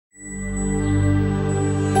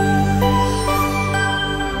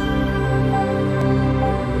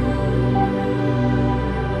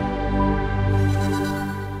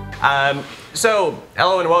So,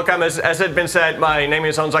 hello and welcome. As had been said, my name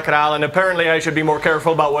is Honza Král, and apparently I should be more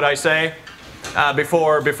careful about what I say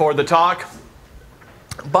before the talk.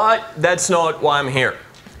 But that's not why I'm here.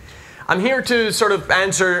 I'm here to sort of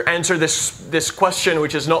answer this question,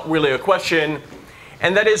 which is not really a question,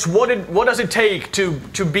 and that is what does it take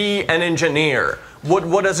to be an engineer?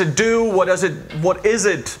 What does it do? What is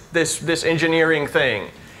it this engineering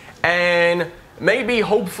thing? And maybe,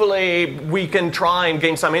 hopefully, we can try and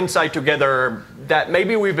gain some insight together that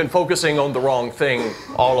maybe we've been focusing on the wrong thing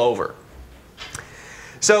all over.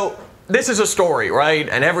 So this is a story, right?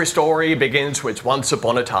 And every story begins with once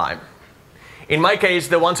upon a time. In my case,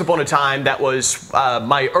 the once upon a time, that was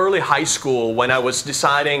my early high school when I was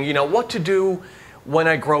deciding, what to do when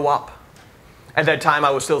I grow up. At that time, I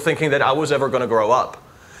was still thinking that I was ever going to grow up.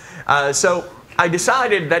 So I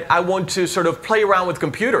decided that I want to sort of play around with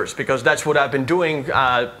computers because that's what I've been doing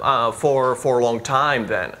for a long time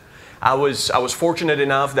then. I was fortunate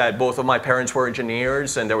enough that both of my parents were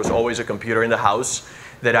engineers, and there was always a computer in the house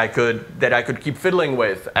that I could keep fiddling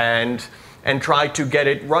with and try to get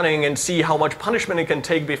it running and see how much punishment it can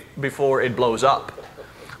take before it blows up.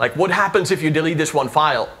 Like, what happens if you delete this one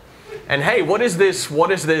file? And hey, what is this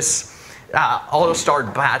auto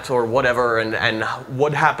start bat or whatever, and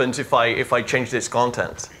what happens if I change this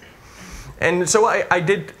content? And so I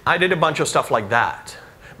did a bunch of stuff like that.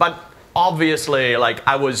 But obviously, like,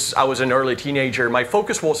 I was an early teenager. My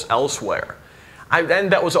focus was elsewhere,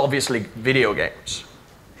 and that was obviously video games.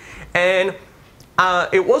 And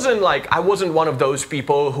it wasn't like I wasn't one of those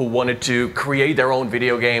people who wanted to create their own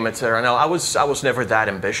video game, etc. No, I was never that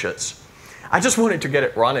ambitious. I just wanted to get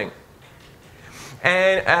it running.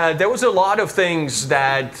 And there was a lot of things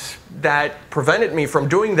that prevented me from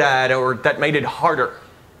doing that, or that made it harder.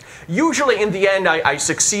 Usually in the end I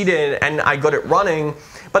succeeded and I got it running,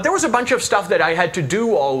 but there was a bunch of stuff that I had to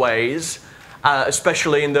do always,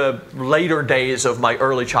 especially in the later days of my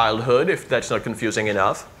early childhood, if that's not confusing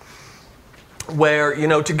enough, where,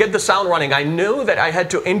 to get the sound running, I knew that I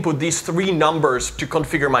had to input these 3 numbers to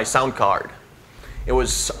configure my sound card. It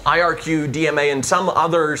was IRQ, DMA, and some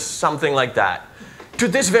others, something like that. To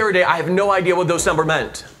this very day, I have no idea what those numbers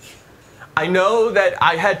meant. I know that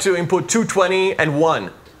I had to input 220 and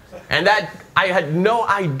 1. And that I had no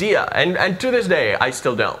idea. And to this day, I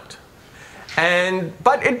still don't.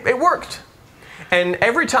 But it worked. And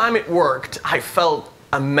every time it worked, I felt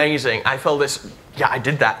amazing. I felt this, yeah, I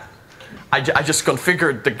did that. I just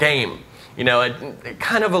configured the game.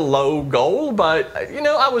 Kind of a low goal, but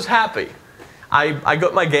I was happy. I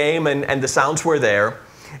got my game and the sounds were there.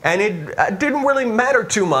 And it didn't really matter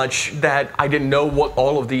too much that I didn't know what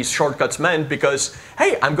all of these shortcuts meant because,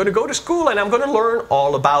 hey, I'm going to go to school and I'm going to learn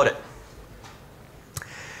all about it.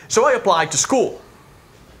 So I applied to school.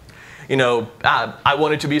 I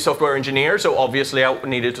wanted to be a software engineer, so obviously I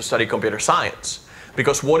needed to study computer science.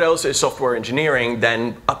 Because what else is software engineering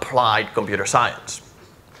than applied computer science,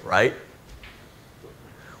 right?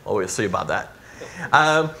 Well, we'll see about that.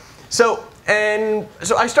 So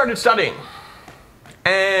I started studying.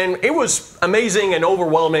 And it was amazing and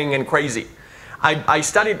overwhelming and crazy. I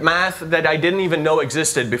studied math that I didn't even know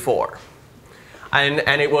existed before.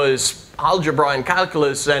 And it was algebra and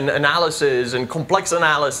calculus and analysis and complex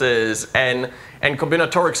analysis and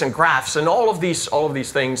combinatorics and graphs and all of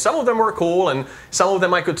these things. Some of them were cool, and some of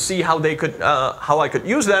them I could see how I could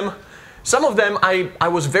use them. Some of them I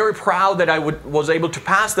was very proud that I was able to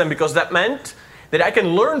pass them, because that meant that I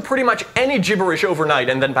can learn pretty much any gibberish overnight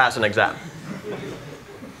and then pass an exam.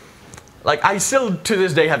 Like, I still, to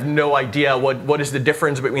this day, have no idea what is the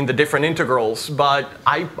difference between the different integrals, but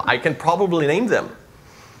I can probably name them.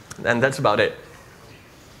 And that's about it.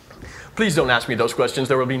 Please don't ask me those questions.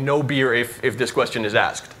 There will be no beer if this question is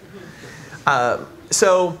asked.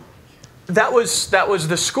 So that was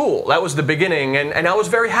the school. That was the beginning. And I was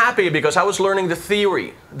very happy because I was learning the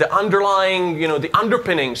theory, the underlying, the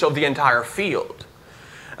underpinnings of the entire field.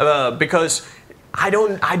 Because I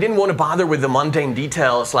didn't want to bother with the mundane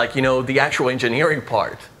details, like, the actual engineering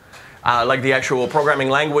part, like the actual programming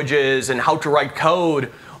languages and how to write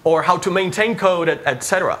code or how to maintain code,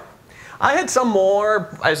 etc. I had some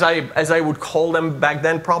more, as I would call them back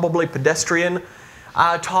then, probably pedestrian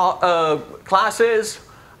classes,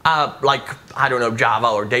 like, I don't know, Java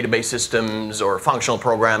or database systems or functional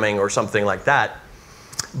programming or something like that.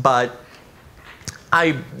 But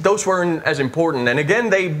those weren't as important. And again,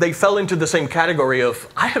 they fell into the same category of,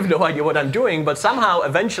 I have no idea what I'm doing, but somehow,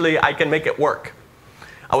 eventually, I can make it work.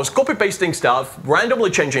 I was copy-pasting stuff,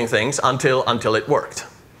 randomly changing things until it worked.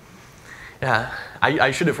 Yeah,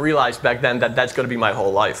 I should have realized back then that that's going to be my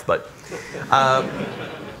whole life. But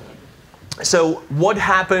So what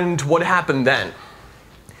happened then?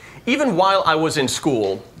 Even while I was in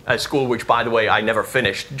school, a school which, by the way, I never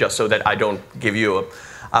finished, just so that I don't give you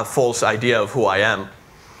a false idea of who I am,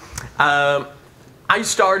 I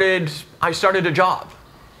started a job.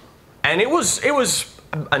 And it was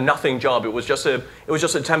a nothing job. It was just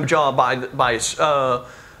a temp job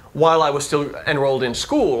while I was still enrolled in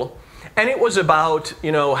school. And it was about,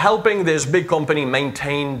 helping this big company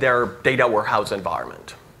maintain their data warehouse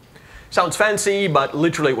environment. Sounds fancy, but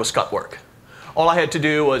literally it was cut work. All I had to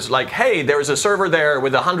do was like, hey, there's a server there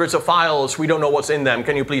with hundreds of files. We don't know what's in them.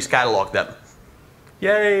 Can you please catalog them?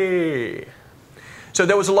 Yay. So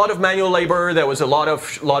there was a lot of manual labor. There was a lot of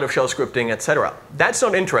shell scripting, etc. That's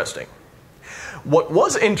not interesting. What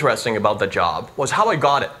was interesting about the job was how I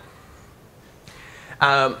got it.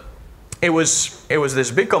 It was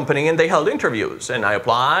this big company, and they held interviews. And I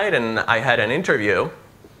applied, and I had an interview.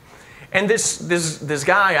 And this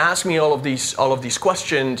guy asked me all of these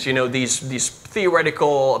questions, these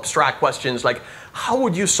theoretical, abstract questions, like how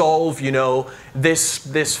would you solve,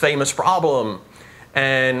 this famous problem?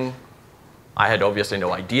 And I had obviously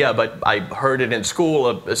no idea, but I heard it in school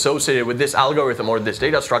associated with this algorithm or this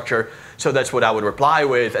data structure, so that's what I would reply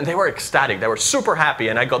with. And they were ecstatic. They were super happy,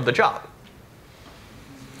 and I got the job.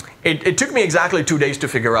 It took me exactly 2 days to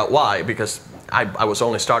figure out why, because I was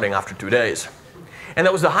only starting after 2 days. And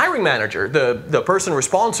that was the hiring manager, the person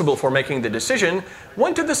responsible for making the decision,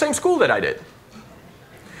 went to the same school that I did.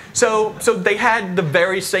 So they had the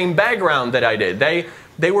very same background that I did.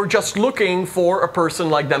 They were just looking for a person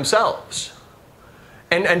like themselves.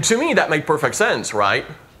 And to me, that made perfect sense, right?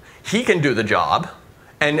 He can do the job,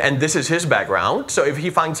 and this is his background. So if he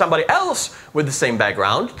finds somebody else with the same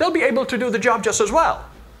background, they'll be able to do the job just as well,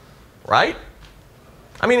 right?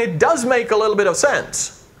 I mean, it does make a little bit of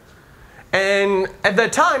sense. And at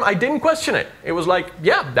that time, I didn't question it. It was like,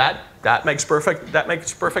 yeah, that makes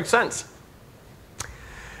perfect sense.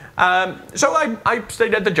 So I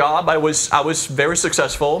stayed at the job. I was very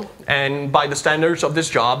successful, and by the standards of this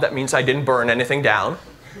job, that means I didn't burn anything down.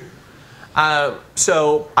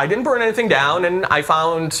 So I didn't burn anything down, and I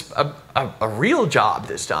found a real job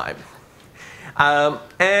this time.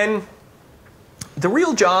 And the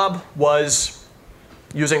real job was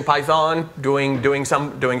using Python, doing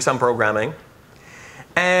some programming,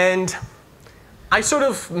 and I sort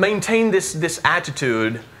of maintained this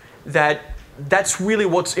attitude that that's really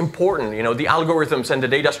what's important, the algorithms and the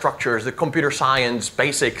data structures, the computer science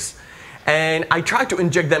basics, and I tried to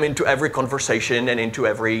inject them into every conversation and into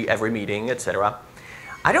every meeting, etc.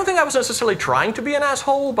 I don't think I was necessarily trying to be an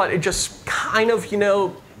asshole, but it just kind of,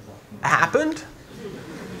 happened.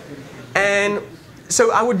 And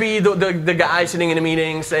so I would be the guy sitting in a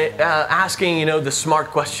meeting asking, the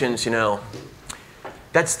smart questions,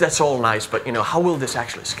 That's all nice, but, how will this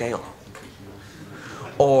actually scale?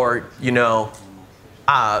 Or,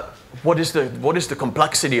 what is the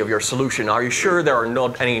complexity of your solution? Are you sure there are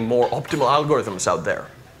not any more optimal algorithms out there?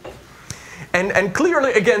 And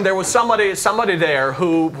clearly, again, there was somebody there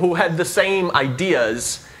who had the same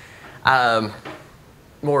ideas,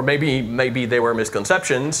 or maybe they were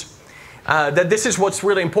misconceptions. That this is what's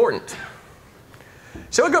really important.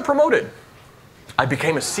 So I got promoted. I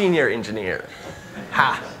became a senior engineer.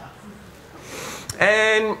 Ha!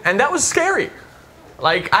 And that was scary.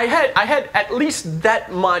 Like I had at least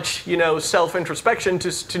that much, self-introspection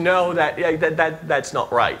to know that that's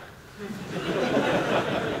not right.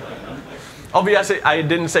 Obviously, I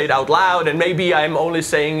didn't say it out loud, and maybe I'm only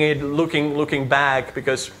saying it looking back,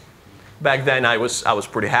 because back then I was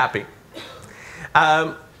pretty happy.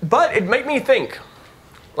 But it made me think,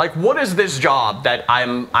 like, what is this job that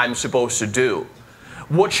I'm supposed to do?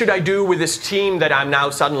 What should I do with this team that I'm now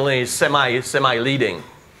suddenly semi-leading?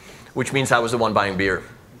 Which means I was the one buying beer.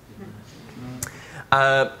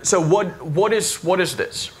 So what is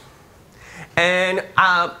this? And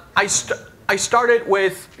I started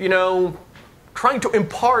with, trying to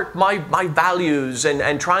impart my values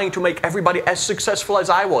and trying to make everybody as successful as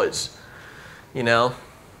I was,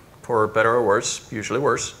 for better or worse, usually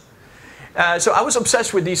worse. So I was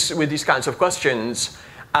obsessed with these kinds of questions,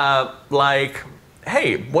 like,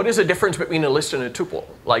 hey, what is the difference between a list and a tuple?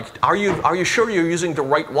 Like, are you sure you're using the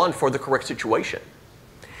right one for the correct situation?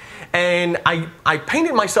 And I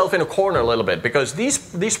painted myself in a corner a little bit, because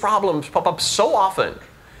these problems pop up so often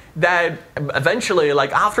that eventually,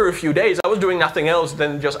 like after a few days, I was doing nothing else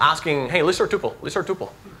than just asking, hey, list or tuple, list or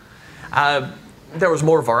tuple. There was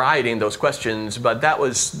more variety in those questions, but that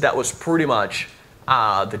was pretty much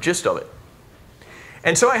the gist of it.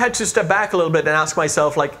 And so I had to step back a little bit and ask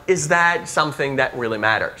myself, like, is that something that really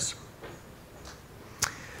matters?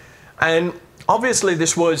 And obviously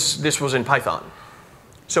this was in Python.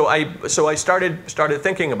 So I started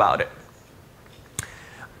thinking about it.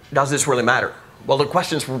 Does this really matter? Well,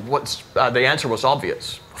 the answer was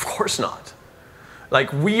obvious. Of course not.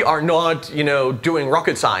 Like, we are not, doing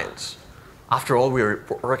rocket science. After all, we were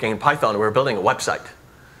working in Python. We were building a website.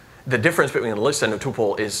 The difference between a list and a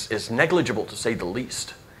tuple is negligible, to say the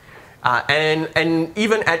least. And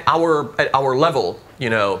even at our level,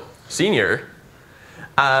 senior,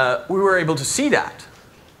 we were able to see that,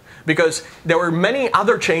 because there were many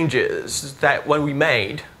other changes that when we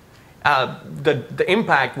made, the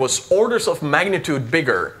impact was orders of magnitude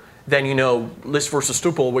bigger than list versus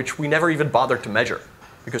tuple, which we never even bothered to measure,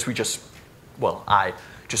 because I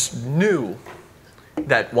just knew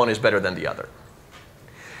that one is better than the other.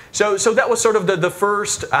 So that was sort of the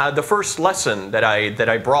first lesson that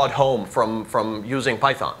I brought home from using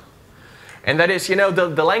Python, and that is,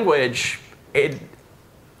 the language,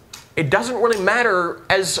 it doesn't really matter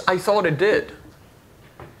as I thought it did.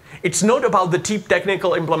 It's not about the deep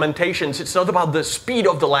technical implementations. It's not about the speed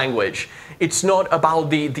of the language. It's not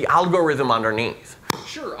about the algorithm underneath.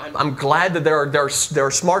 Sure, I'm glad that there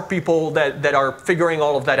are smart people that are figuring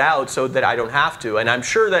all of that out so that I don't have to, and I'm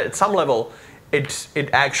sure that at some level it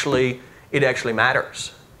actually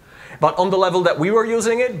matters. But on the level that we were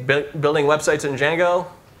using it, building websites in Django,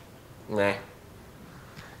 nah.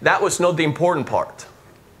 That was not the important part.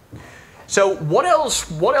 So what else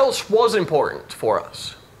was important for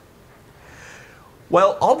us?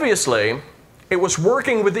 Well, obviously, it was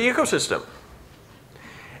working with the ecosystem.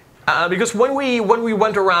 Because when we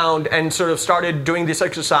went around and sort of started doing these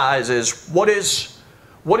exercises, what is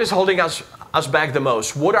holding us back the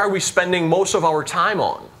most? What are we spending most of our time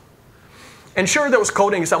on? And sure, there was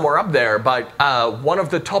coding somewhere up there, but one of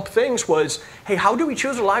the top things was, hey, how do we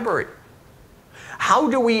choose a library? How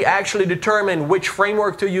do we actually determine which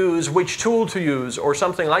framework to use, which tool to use, or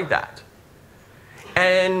something like that?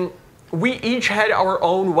 And we each had our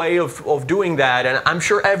own way of doing that, and I'm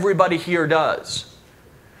sure everybody here does.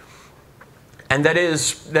 And that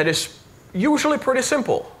is usually pretty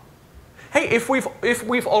simple. Hey, if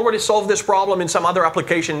we've already solved this problem in some other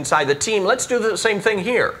application inside the team, let's do the same thing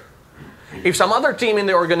here. If some other team in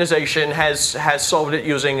the organization has solved it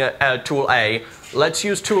using tool A, let's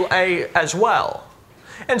use tool A as well.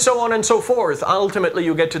 And so on and so forth. Ultimately,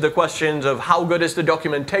 you get to the questions of how good is the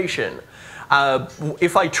documentation?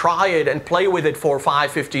 If I try it and play with it for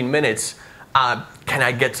 5-15 minutes, can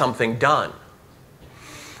I get something done?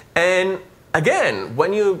 And again,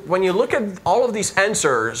 when you look at all of these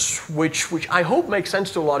answers, which I hope make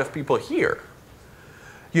sense to a lot of people here,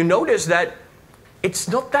 you notice that it's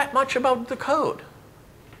not that much about the code.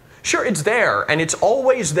 Sure, it's there, and it's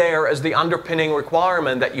always there as the underpinning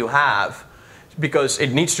requirement that you have, because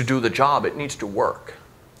it needs to do the job, it needs to work.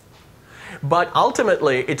 But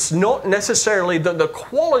ultimately, it's not necessarily the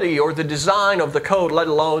quality or the design of the code, let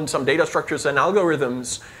alone some data structures and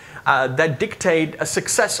algorithms that dictate a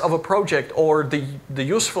success of a project or the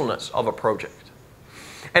usefulness of a project.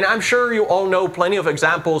 And I'm sure you all know plenty of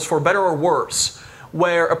examples, for better or worse,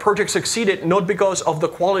 where a project succeeded not because of the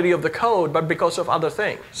quality of the code, but because of other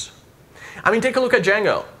things. I mean, take a look at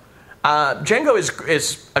Django. Django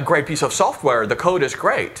is a great piece of software. The code is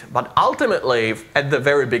great. But ultimately, at the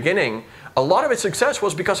very beginning, a lot of its success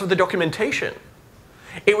was because of the documentation.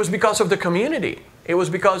 It was because of the community. It was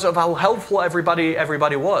because of how helpful everybody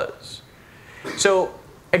was. So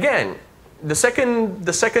again, the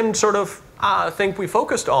second sort of thing we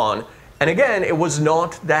focused on, and again, it was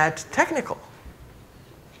not that technical.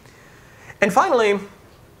 And finally,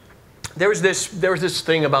 there was this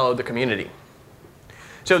thing about the community.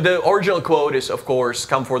 So the original quote is, of course,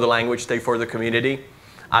 come for the language, stay for the community.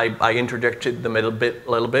 I interjected the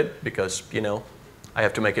little bit because, I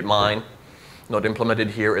have to make it mine. Not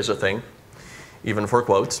implemented here is a thing, even for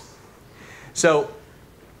quotes. So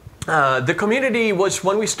the community was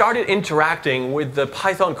when we started interacting with the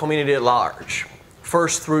Python community at large,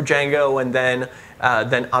 first through Django and then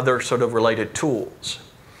other sort of related tools.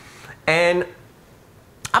 And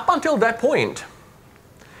up until that point,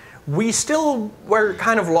 we still were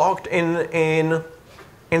kind of locked in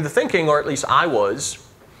the thinking, or at least I was.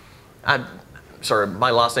 Sorry, my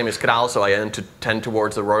last name is Král, so I tend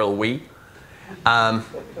towards the royal we. I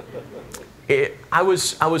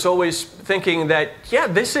was always thinking that, yeah,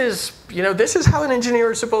 this is how an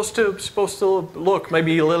engineer is supposed to look.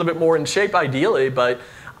 Maybe a little bit more in shape, ideally, but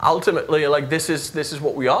ultimately, like, this is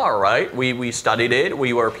what we are, right? We studied it.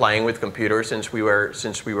 We were playing with computers since we were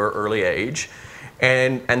early age,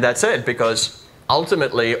 and that's it. Because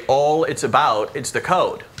ultimately, all it's about, it's the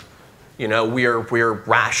code. We're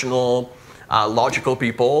rational. logical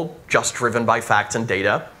people, just driven by facts and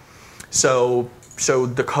data. So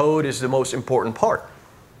the code is the most important part.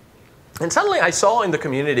 And suddenly I saw in the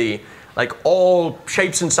community like all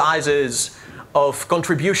shapes and sizes of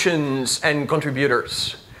contributions and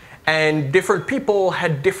contributors. And different people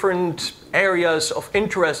had different areas of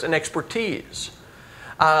interest and expertise.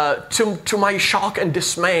 To my shock and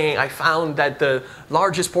dismay, I found that the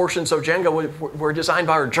largest portions of Jenga were designed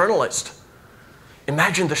by a journalist.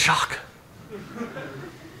 Imagine the shock.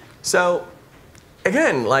 So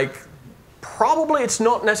again, like, probably it's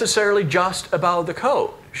not necessarily just about the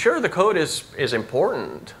code. Sure, the code is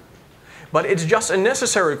important, but it's just a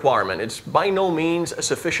necessary requirement. It's by no means a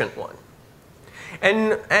sufficient one.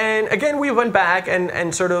 And again, we went back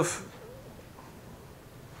and sort of,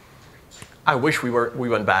 I wish we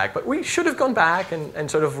went back, but we should have gone back and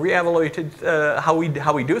sort of reevaluated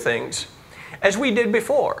how we do things, as we did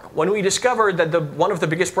before. When we discovered that one of the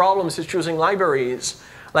biggest problems is choosing libraries,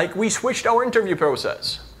 like, we switched our interview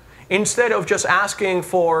process. Instead of just asking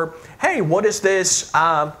for, hey, what is this?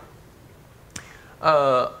 How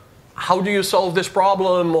do you solve this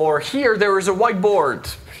problem? Or here, there is a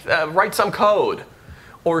whiteboard. Write some code,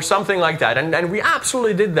 or something like that. And we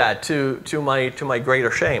absolutely did that to my greater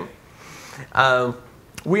shame.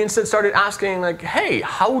 We instead started asking, like, hey,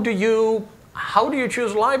 how do you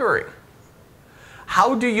choose a library?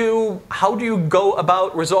 How do you go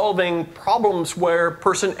about resolving problems where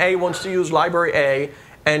person A wants to use library A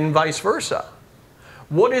and vice versa?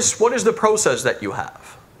 What is the process that you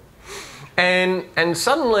have? And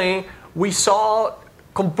suddenly we saw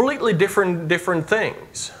completely different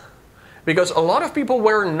things, because a lot of people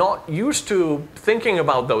were not used to thinking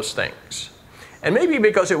about those things. And maybe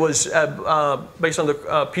because it was based on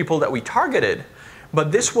the people that we targeted,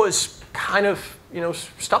 but this was kind of,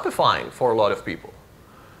 stupefying for a lot of people.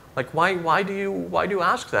 Like, why do you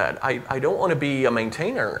ask that? I don't want to be a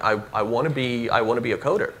maintainer. I want to be a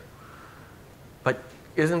coder. But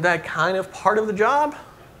isn't that kind of part of the job?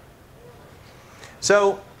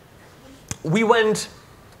 So we went,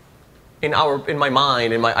 in my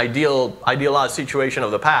mind, in my idealized situation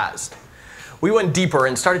of the past, we went deeper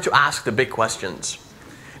and started to ask the big questions.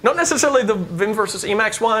 Not necessarily the Vim versus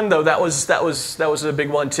Emacs one, though that was a big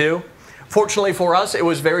one too. Fortunately for us, it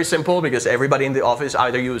was very simple, because everybody in the office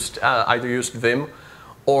either used Vim,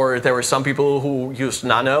 or there were some people who used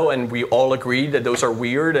Nano, and we all agreed that those are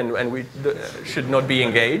weird and we should not be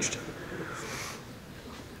engaged.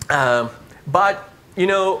 But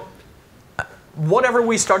whatever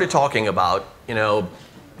we started talking about,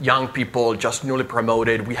 young people just newly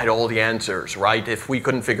promoted, we had all the answers, right? If we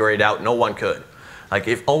couldn't figure it out, no one could. Like,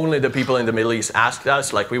 if only the people in the Middle East asked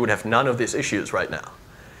us, like, we would have none of these issues right now.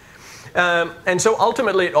 And so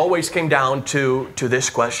ultimately, it always came down to this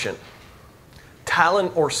question: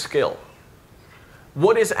 talent or skill?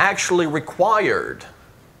 What is actually required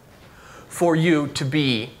for you to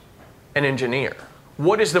be an engineer?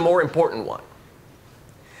 What is the more important one?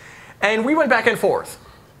 And we went back and forth.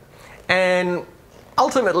 And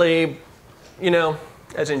ultimately,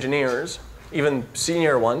 as engineers, even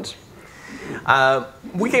senior ones,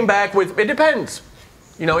 we came back with, it depends.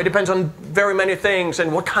 It depends on very many things,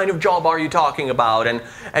 and what kind of job are you talking about, and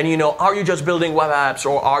are you just building web apps,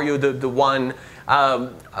 or are you the one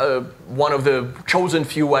of the chosen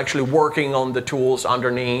few actually working on the tools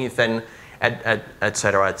underneath, and et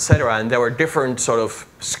cetera, et cetera. And there were different sort of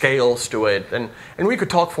scales to it, and we could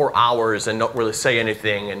talk for hours and not really say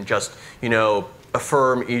anything, and just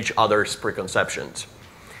affirm each other's preconceptions,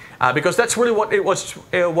 because that's really what it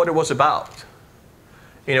was about.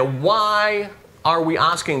 Why are we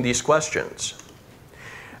asking these questions?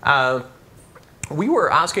 We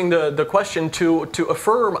were asking the question to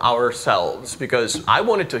affirm ourselves, because I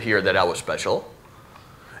wanted to hear that I was special.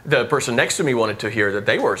 The person next to me wanted to hear that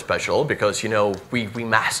they were special, because we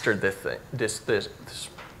mastered this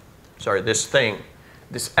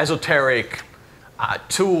esoteric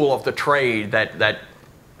tool of the trade that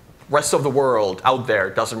rest of the world out there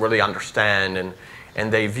doesn't really understand,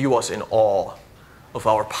 and they view us in awe of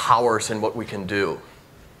our powers and what we can do.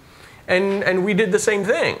 And we did the same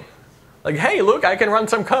thing. Like, hey, look, I can run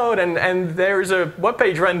some code, and there's a web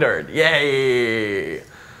page rendered. Yay!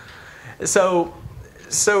 So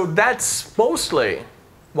that's mostly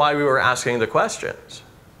why we were asking the questions.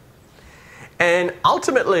 And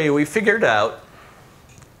ultimately, we figured out,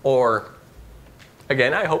 or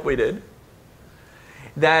again, I hope we did,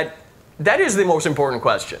 that is the most important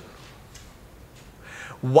question.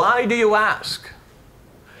 Why do you ask?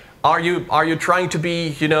 Are you trying to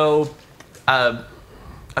be,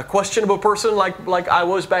 a questionable person like I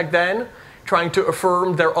was back then, trying to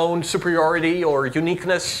affirm their own superiority or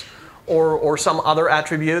uniqueness, or some other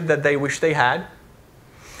attribute that they wish they had?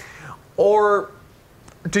 Or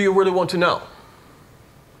do you really want to know?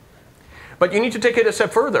 But you need to take it a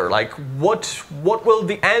step further, like what will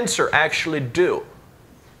the answer actually do?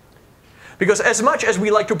 Because as much as we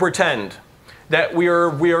like to pretend that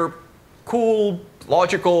we're cool,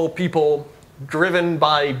 logical people driven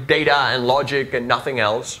by data and logic and nothing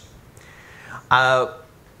else,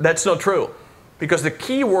 that's not true. Because the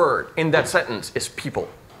key word in that sentence is people.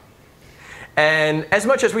 And as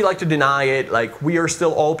much as we like to deny it, like we are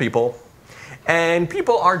still all people, and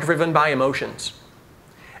people are driven by emotions.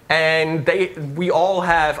 And we all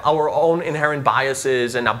have our own inherent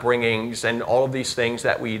biases and upbringings and all of these things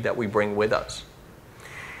that we bring with us.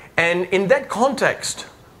 And in that context,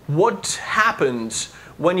 what happens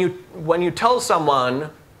when you tell someone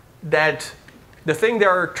that the thing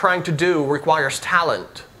they're trying to do requires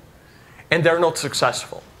talent and they're not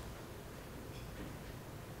successful?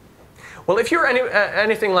 Well, if you're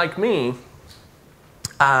anything like me,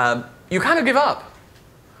 you kind of give up.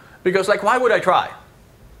 Because like, why would I try?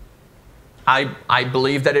 I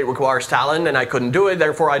believe that it requires talent and I couldn't do it,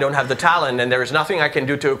 therefore I don't have the talent and there's nothing I can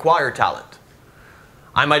do to acquire talent.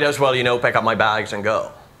 I might as well, pack up my bags and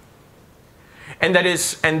go. And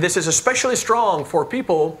this is especially strong for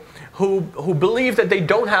people who believe that they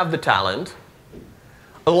don't have the talent.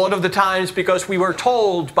 A lot of the times because we were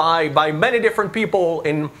told by many different people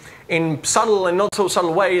in subtle and not so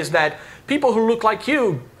subtle ways that people who look like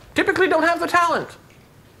you typically don't have the talent.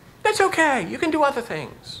 That's okay, you can do other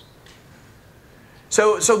things.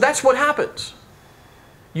 So that's what happens.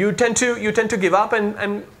 You tend to give up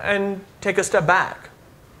and take a step back.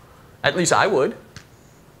 At least I would.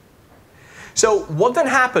 So what then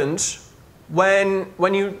happens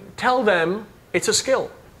when you tell them it's a skill?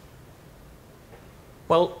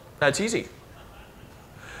 Well, that's easy.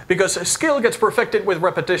 Because a skill gets perfected with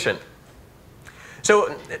repetition.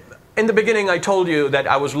 So in the beginning I told you that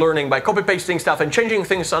I was learning by copy-pasting stuff and changing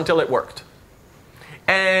things until it worked.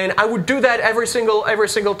 And I would do that every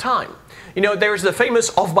single time. There's the famous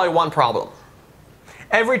off by one problem.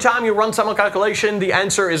 Every time you run some calculation, the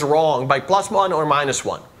answer is wrong by +1 or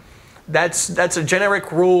 -1. That's a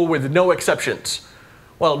generic rule with no exceptions.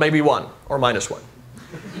 Well, maybe 1 or -1.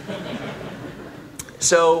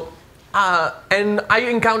 So, and I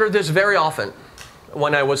encountered this very often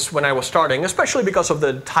when I was starting, especially because of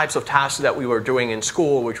the types of tasks that we were doing in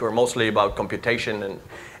school, which were mostly about computation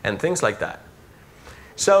and things like that.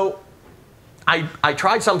 So I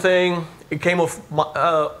tried something, it came off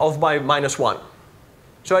by -1.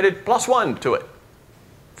 So I did +1 to it.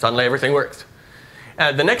 Suddenly everything worked.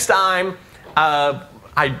 The next time,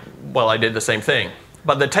 I did the same thing.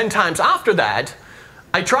 But the 10 times after that,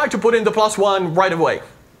 I tried to put in the +1 right away.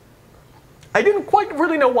 I didn't quite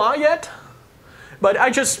really know why yet, but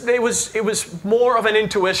it was more of an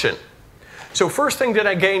intuition. So first thing that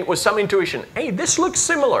I gained was some intuition. Hey, this looks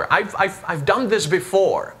similar. I've done this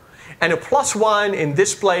before. And a +1 in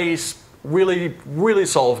this place really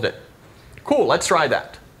solved it. Cool, let's try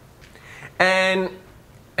that. And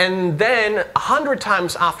then 100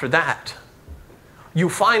 times after that, you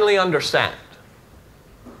finally understand.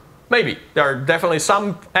 Maybe. There are definitely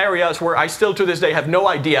some areas where I still to this day have no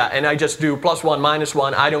idea and I just do +1,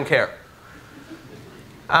 -1, I don't care.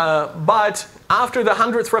 But after the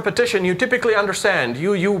 100th repetition, you typically understand.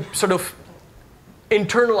 You sort of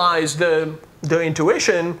internalize the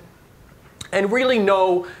intuition and really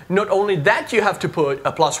know not only that you have to put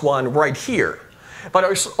a +1 right here, but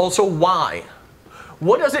also why.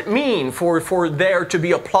 What does it mean for there to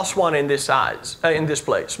be a +1 in this size, in this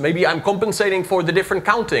place? Maybe I'm compensating for the different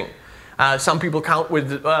counting. Some people count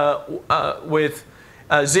with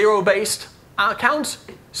zero-based counts.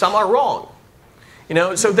 Some are wrong.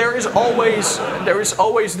 So there is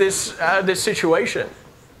always this situation.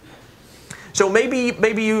 So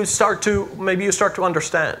maybe you start to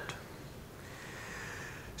understand.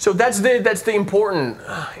 So that's the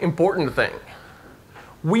important thing.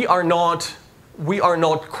 We are not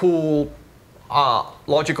cool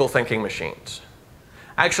logical thinking machines.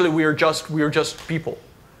 Actually, we are just people,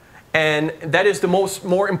 and that is the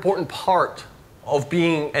more important part of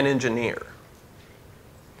being an engineer.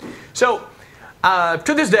 So.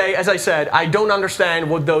 To this day, as I said, I don't understand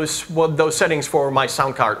what those settings for my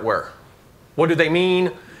sound card were. What do they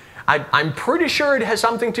mean? I'm pretty sure it has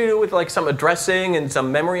something to do with like some addressing and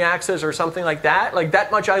some memory access or something like that. Like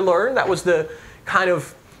that much I learned. That was the kind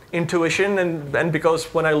of intuition, and because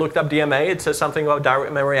when I looked up DMA, it says something about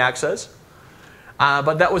direct memory access.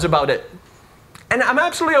 But that was about it. And I'm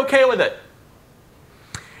absolutely okay with it.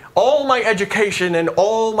 All my education and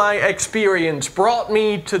all my experience brought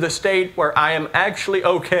me to the state where I am actually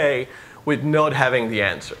okay with not having the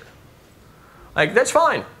answer. Like, that's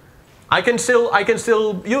fine. I can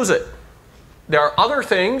still use it. There are other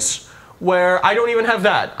things where I don't even have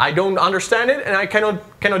that. I don't understand it and I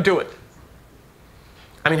cannot do it.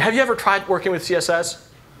 I mean, have you ever tried working with CSS?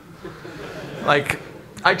 Like,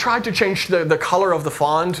 I tried to change the color of the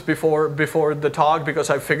font before the talk because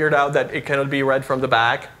I figured out that it cannot be read from the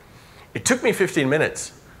back. It took me 15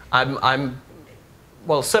 minutes. I'm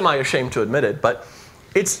well, semi-ashamed to admit it, but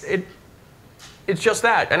it's just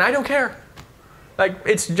that, and I don't care. Like,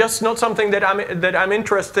 it's just not something that I'm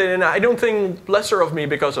interested in. I don't think lesser of me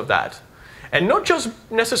because of that. And not just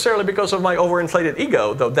necessarily because of my overinflated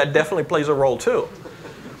ego, though that definitely plays a role too.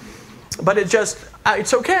 But it's just,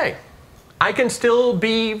 it's okay. I can still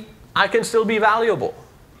be valuable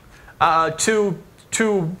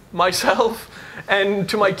to myself and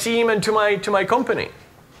to my team and to my company,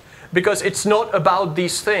 because it's not about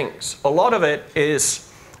these things. A lot of it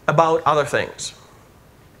is about other things.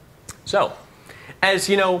 So, as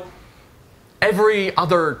you know, every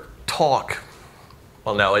other talk,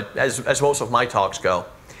 well, no, as most of my talks go,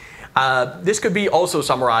 this could be also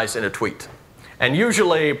summarized in a tweet. And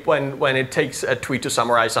usually, when it takes a tweet to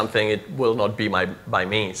summarize something, it will not be by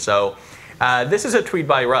me. So, this is a tweet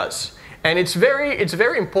by Russ, and it's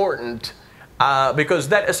very important because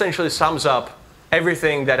that essentially sums up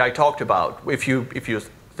everything that I talked about. If you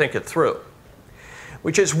think it through,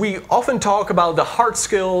 which is, we often talk about the hard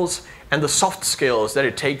skills and the soft skills that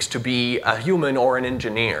it takes to be a human or an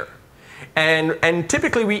engineer, and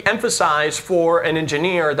typically we emphasize for an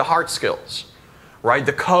engineer the hard skills. Right,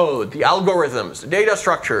 the code, the algorithms, the data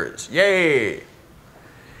structures, yay!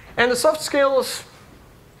 And the soft skills,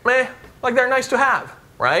 meh, like they're nice to have,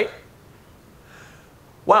 right?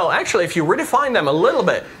 Well, actually, if you redefine them a little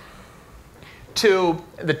bit to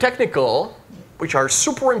the technical, which are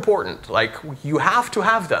super important, like you have to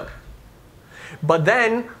have them, but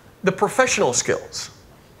then the professional skills,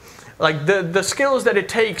 like the skills that it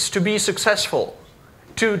takes to be successful,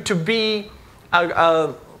 to be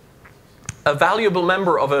a valuable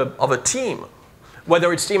member of a team,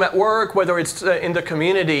 whether it's team at work, whether it's in the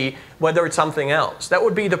community, whether it's something else. That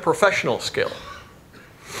would be the professional skill.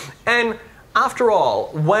 And after all,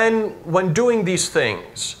 when doing these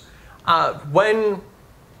things, when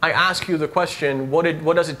I ask you the question, what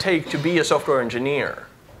does it take to be a software engineer?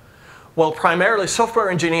 Well, primarily, software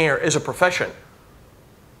engineer is a profession.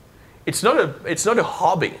 It's not a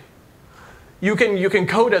hobby. You can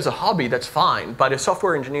code as a hobby, that's fine, but a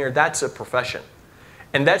software engineer, that's a profession.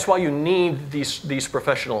 And that's why you need these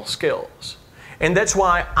professional skills. And that's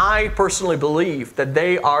why I personally believe that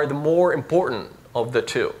they are the more important of the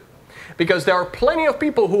two. Because there are plenty of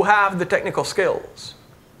people who have the technical skills.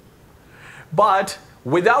 But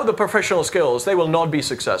without the professional skills, they will not be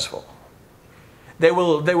successful. They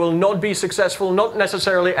will not be successful, not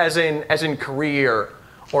necessarily as in career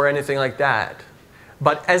or anything like that,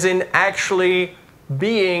 but as in actually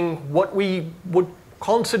being what we would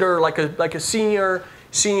consider like a senior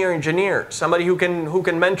engineer, somebody who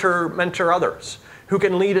can mentor others, who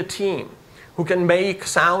can lead a team, who can make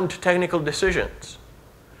sound technical decisions.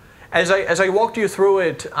 As I walked you through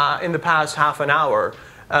it in the past half an hour,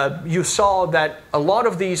 you saw that a lot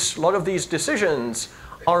of these decisions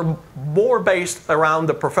are more based around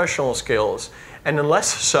the professional skills and less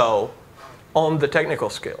so on the technical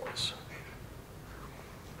skills.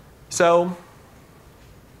 So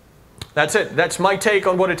that's it. That's my take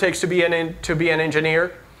on what it takes to be an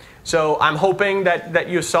engineer. So I'm hoping that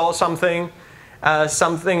you saw something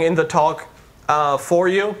in the talk for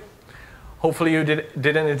you. Hopefully you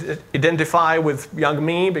didn't identify with young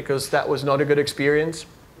me, because that was not a good experience.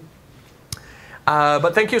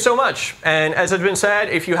 But thank you so much. And as has been said,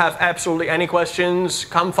 if you have absolutely any questions,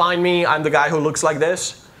 come find me. I'm the guy who looks like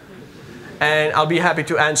this. And I'll be happy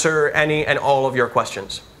to answer any and all of your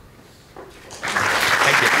questions.